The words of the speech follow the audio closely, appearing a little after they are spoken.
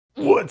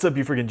What's up,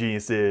 you freaking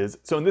geniuses?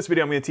 So in this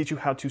video, I'm going to teach you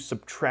how to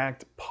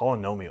subtract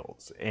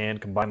polynomials and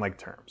combine like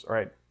terms, all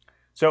right?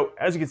 So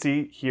as you can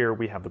see here,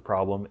 we have the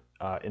problem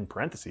in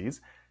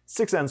parentheses,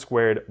 6n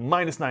squared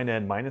minus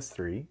 9n minus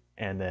 3,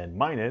 and then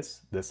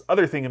minus this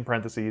other thing in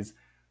parentheses,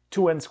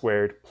 2n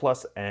squared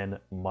plus n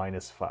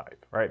minus 5,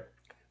 all right?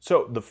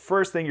 So the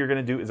first thing you're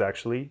going to do is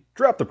actually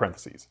drop the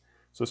parentheses.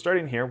 So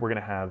starting here, we're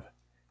going to have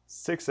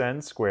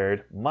 6n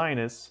squared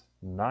minus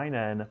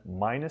 9n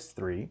minus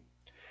 3.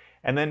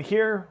 And then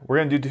here, we're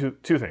going to do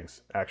two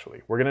things,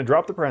 actually. We're going to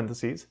drop the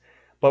parentheses,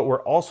 but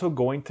we're also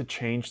going to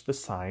change the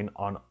sign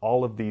on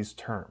all of these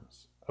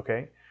terms,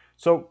 okay?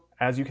 So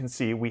as you can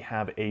see, we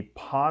have a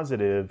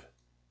positive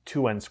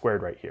 2n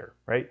squared right here,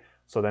 right?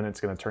 So then it's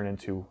going to turn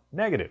into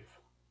negative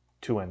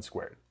 2n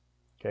squared,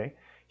 okay?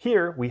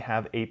 Here, we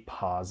have a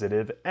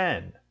positive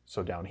n.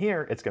 So down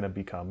here, it's going to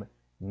become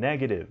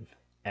negative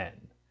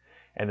n.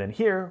 And then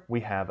here,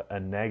 we have a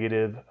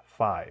negative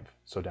 5.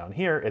 So down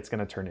here, it's going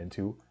to turn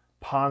into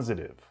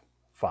positive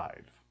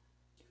 5,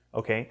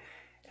 okay?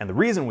 And the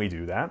reason we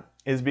do that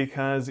is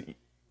because,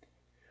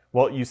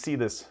 well, you see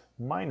this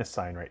minus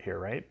sign right here,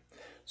 right?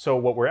 So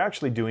what we're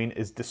actually doing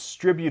is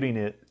distributing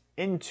it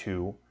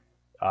into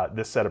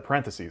this set of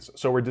parentheses.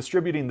 So we're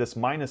distributing this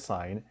minus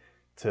sign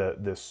to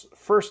this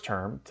first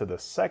term, to the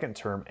second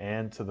term,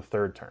 and to the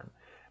third term.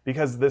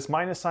 Because this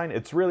minus sign,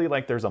 it's really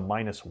like there's a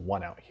minus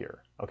 1 out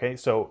here, okay?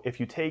 So if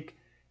you take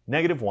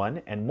negative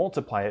 1 and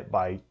multiply it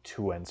by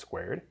 2n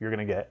squared, you're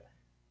going to get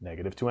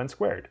negative 2n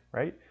squared,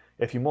 right?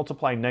 If you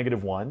multiply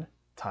negative 1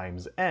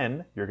 times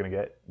n, you're going to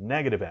get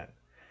negative n.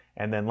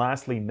 And then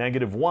lastly,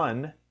 negative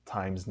 1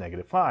 times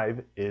negative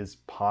 5 is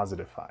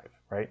positive 5,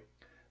 right?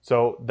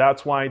 So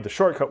that's why the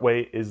shortcut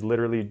way is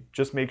literally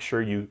just make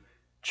sure you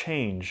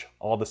change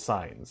all the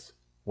signs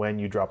when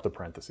you drop the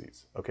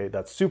parentheses, okay?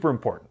 That's super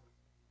important,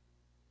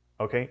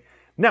 okay?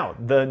 Now,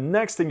 the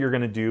next thing you're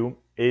going to do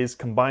is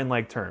combine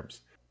like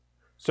terms.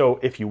 So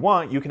if you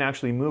want, you can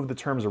actually move the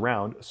terms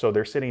around so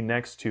they're sitting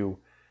next to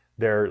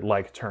their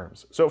like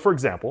terms. So for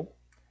example,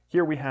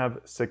 here we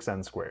have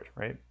 6n squared,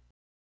 right?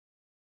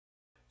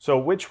 So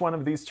which one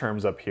of these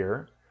terms up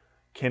here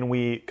can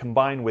we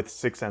combine with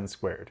 6n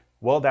squared?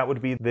 Well, that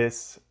would be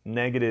this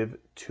negative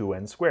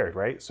 2n squared,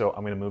 right? So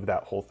I'm going to move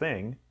that whole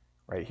thing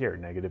right here,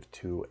 negative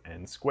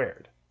 2n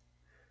squared.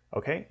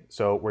 Okay,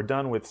 so we're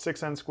done with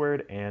 6n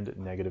squared and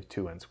negative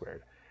 2n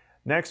squared.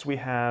 Next we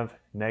have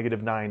negative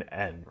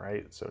 9n,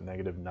 right? So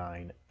negative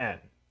 9n.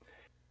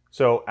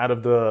 So out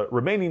of the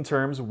remaining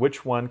terms,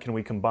 which one can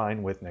we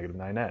combine with negative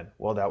 9n?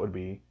 Well, that would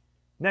be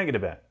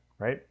negative n,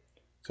 right?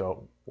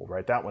 So we'll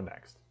write that one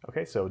next.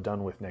 Okay, so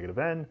done with negative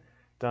n,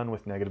 done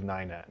with negative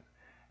 9n.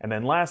 And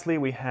then lastly,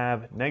 we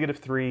have negative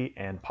 3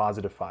 and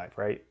positive 5,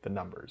 right? The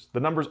numbers. The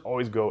numbers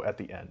always go at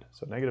the end.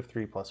 So negative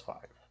 3 plus 5.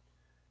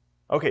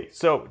 Okay,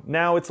 so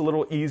now it's a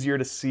little easier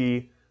to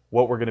see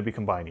what we're going to be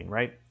combining,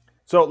 right?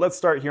 So let's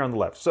start here on the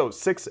left. So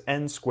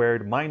 6n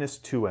squared minus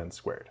 2n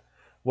squared.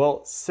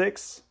 Well,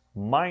 6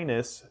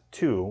 minus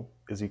 2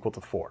 is equal to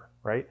 4,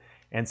 right?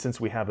 And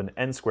since we have an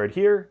n squared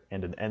here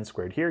and an n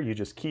squared here, you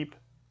just keep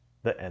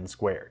the n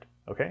squared,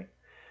 okay?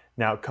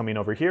 Now coming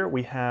over here,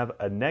 we have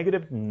a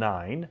negative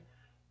 9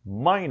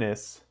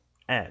 minus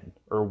n,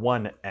 or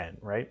 1n,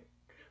 right?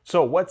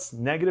 So what's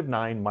negative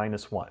 9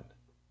 minus 1?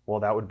 Well,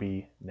 that would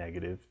be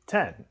negative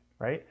 10,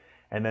 right?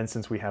 And then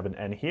since we have an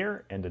n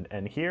here and an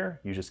n here,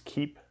 you just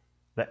keep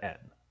the n.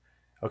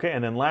 Okay,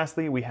 and then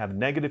lastly, we have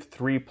negative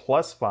 3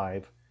 plus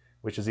 5,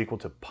 which is equal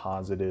to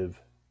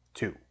positive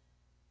 2.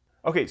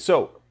 Okay,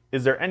 so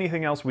is there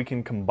anything else we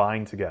can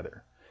combine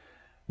together?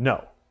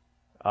 No,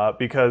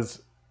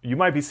 because you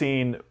might be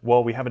seeing,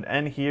 well, we have an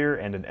n here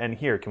and an n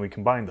here. Can we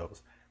combine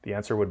those? The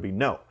answer would be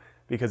no,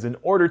 because in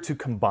order to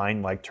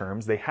combine like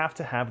terms, they have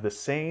to have the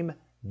same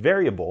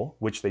variable,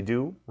 which they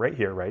do right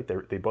here, right?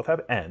 They both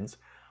have n's,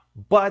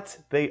 but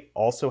they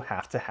also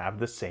have to have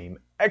the same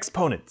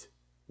exponent,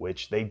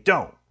 which they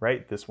don't,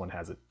 right? This one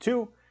has a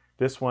 2,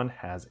 this one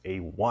has a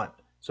 1.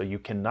 So you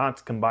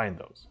cannot combine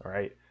those, all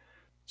right?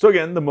 So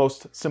again, the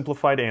most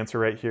simplified answer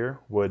right here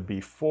would be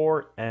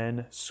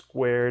 4n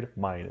squared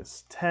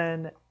minus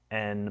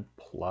 10n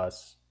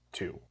plus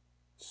 2.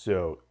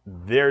 So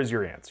there's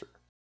your answer.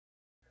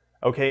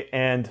 Okay,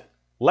 and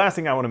last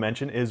thing I want to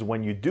mention is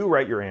when you do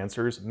write your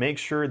answers, make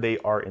sure they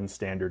are in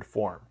standard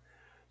form.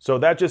 So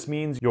that just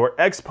means your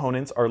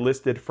exponents are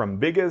listed from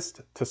biggest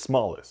to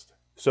smallest.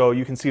 So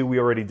you can see we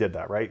already did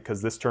that, right?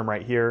 Because this term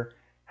right here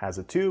has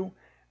a 2.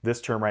 This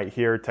term right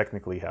here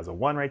technically has a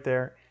 1 right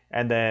there.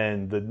 And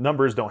then the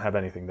numbers don't have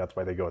anything. That's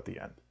why they go at the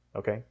end,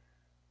 okay?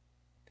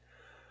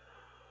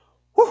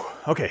 Whew,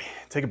 okay,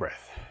 take a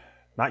breath.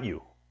 Not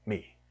you,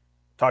 me.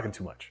 Talking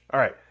too much. All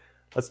right,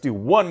 let's do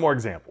one more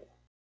example.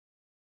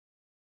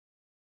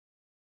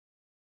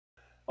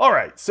 All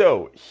right,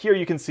 so here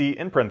you can see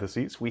in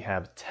parentheses, we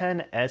have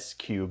 10s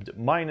cubed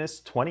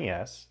minus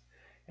 20s,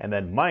 and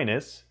then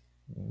minus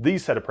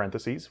these set of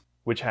parentheses,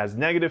 which has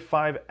negative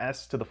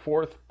 5s to the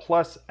 4th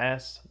plus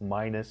s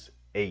minus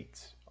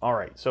 8. All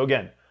right, so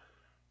again,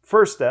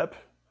 first step,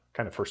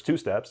 kind of first two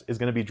steps, is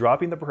going to be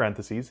dropping the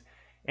parentheses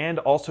and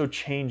also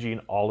changing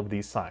all of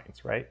these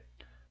signs, right?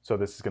 So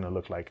this is going to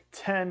look like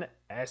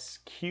 10s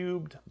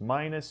cubed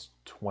minus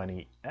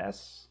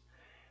 20s.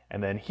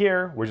 And then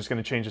here, we're just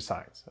going to change the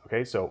signs.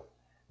 Okay, so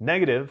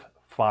negative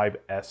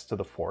 5s to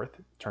the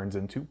fourth turns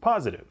into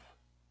positive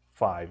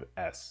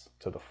 5s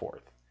to the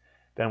fourth.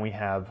 Then we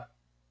have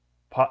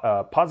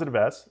positive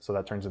s, so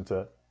that turns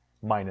into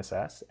minus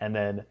s. And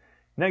then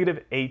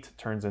negative 8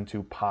 turns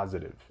into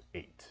positive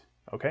 8.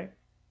 Okay?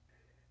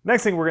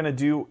 Next thing we're going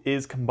to do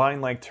is combine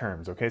like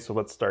terms. Okay, so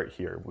let's start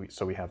here.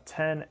 So we have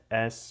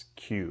 10s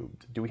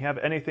cubed. Do we have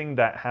anything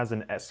that has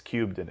an s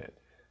cubed in it?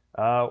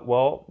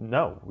 Well,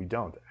 no, we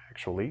don't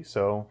actually.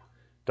 So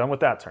done with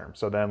that term.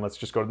 So then let's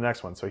just go to the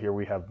next one. So here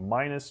we have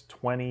minus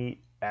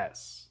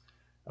 20s.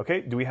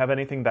 Okay, do we have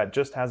anything that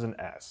just has an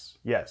s?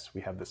 Yes,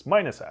 we have this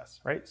minus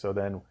s, right? So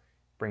then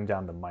bring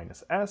down the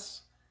minus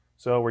s.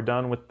 So we're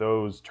done with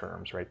those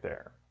terms right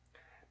there.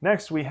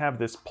 Next, we have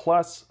this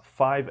plus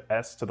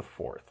 5s to the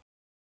fourth.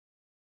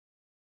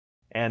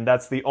 And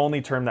that's the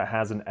only term that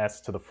has an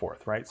s to the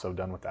fourth, right? So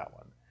done with that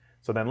one.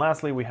 So then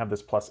lastly, we have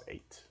this plus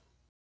 8.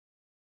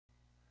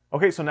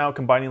 Okay, so now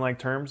combining like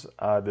terms,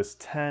 this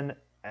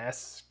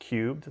 10s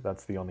cubed,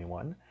 that's the only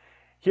one.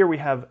 Here we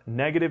have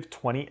negative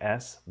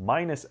 20s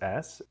minus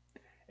s,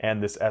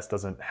 and this s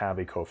doesn't have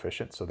a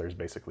coefficient, so there's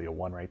basically a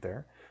 1 right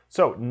there.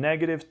 So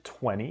negative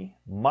 20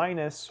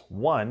 minus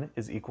 1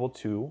 is equal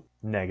to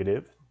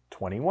negative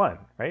 21,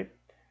 right?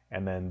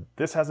 And then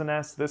this has an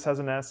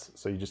s,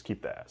 so you just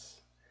keep the s.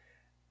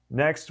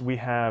 Next, we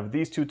have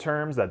these two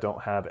terms that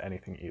don't have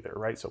anything either,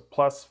 right? So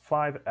plus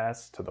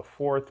 5s to the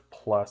fourth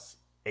plus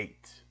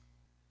 8.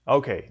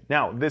 Okay,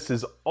 now this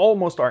is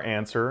almost our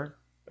answer.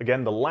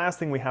 Again, the last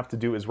thing we have to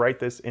do is write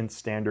this in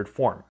standard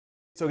form.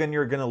 So again,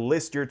 you're going to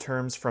list your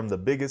terms from the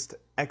biggest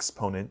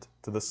exponent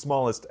to the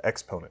smallest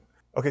exponent.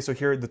 Okay, so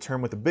here the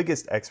term with the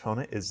biggest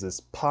exponent is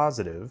this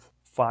positive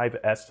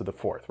 5s to the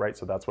fourth, right?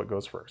 So that's what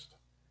goes first.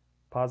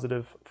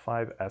 Positive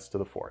 5s to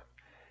the fourth.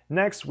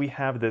 Next, we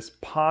have this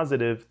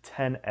positive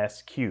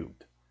 10s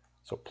cubed.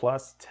 So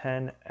plus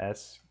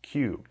 10s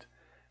cubed.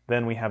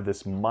 Then we have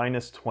this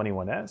minus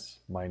 21s,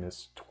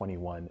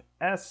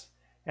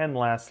 and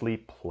lastly,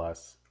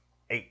 plus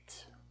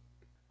 8.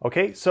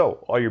 Okay,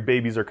 so all your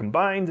babies are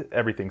combined,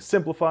 everything's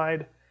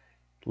simplified,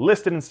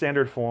 listed in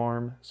standard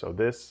form, so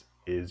this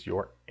is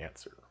your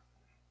answer.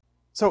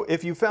 So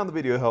if you found the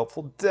video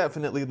helpful,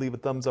 definitely leave a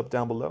thumbs up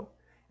down below.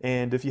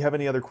 And if you have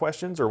any other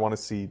questions or want to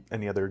see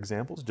any other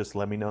examples, just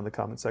let me know in the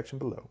comment section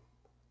below.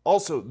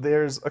 Also,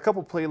 there's a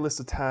couple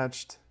playlists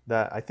attached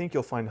that I think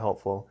you'll find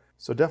helpful,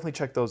 so definitely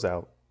check those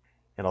out,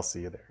 and I'll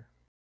see you there.